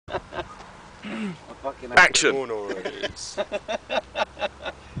Action!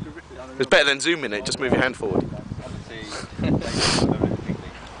 It's better than zooming it, just move your hand forward.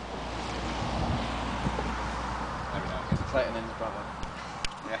 Clayton and his brother.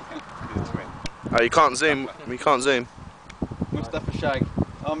 Oh, you can't zoom. You can't zoom. Mustafa Shank,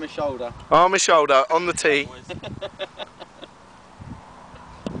 arm and shoulder. Arm and shoulder on the tee.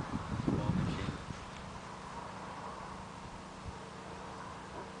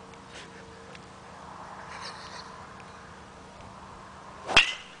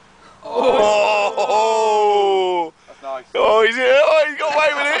 Oh! That's nice. Oh, he's got away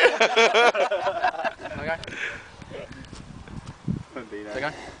with it.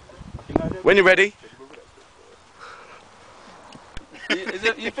 Okay. When you're ready.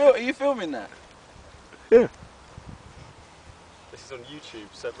 Are you filming that? Yeah. This is on YouTube,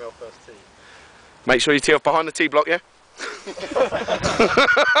 set me off first tee. Make sure you tee off behind the tee block, yeah? Is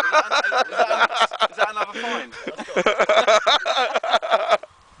that another fine?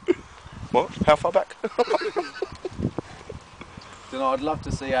 What? How far back? You know, I'd love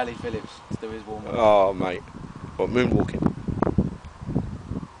to see Ali Phillips do his warm-up. Oh, mate. What, moonwalking?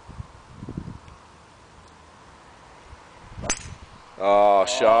 Oh,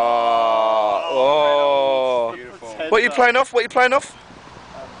 shot. Oh. Beautiful. What are you playing off? What are you playing off?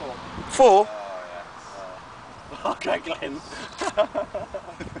 4? Okay, Glen. Are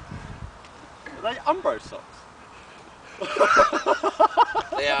they Umbro socks?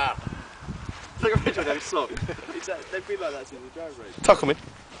 They are. Take a picture of those socks. They've been like that since the drive race. Tuck them in.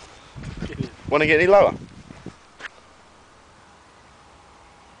 Want to get any lower?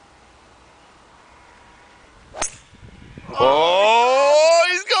 Oh,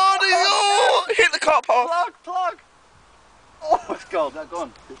 he's gone! Hit the car path. Plug! Oh, it's gone. Is that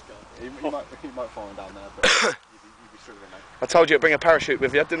gone? It's gone. He might fall down there, but you'd be struggling, mate. I told you to bring a parachute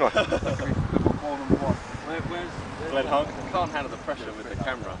with you, didn't I? Where's Glen Hunt? Can't handle the pressure with the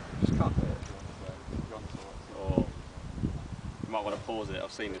camera. Just can't do it. Or you might want to pause it.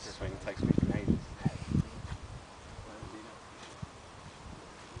 I've seen this swing. It takes 15 ages.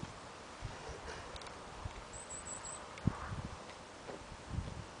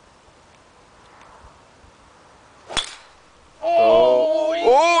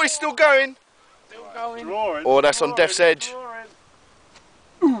 Oh, he's still going. Still going. Drawing. Oh, that's on Death's Edge. Drawing.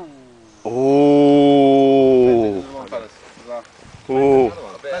 Oh. Oh.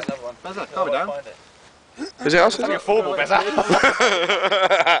 Bezza, calm it down. Is it us? It's like a 4-ball, Bezza.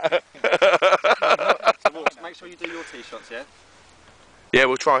 Make sure you do your tee shots, yeah? Yeah,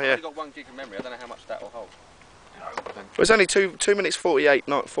 we'll try I've here. only got 1 gig of memory. I don't know how much that will hold. It's only 2 minutes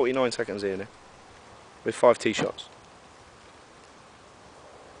 49 seconds here now, with 5 tee shots.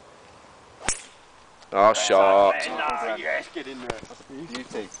 Oh, shot. Yes, get in there. You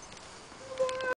tee.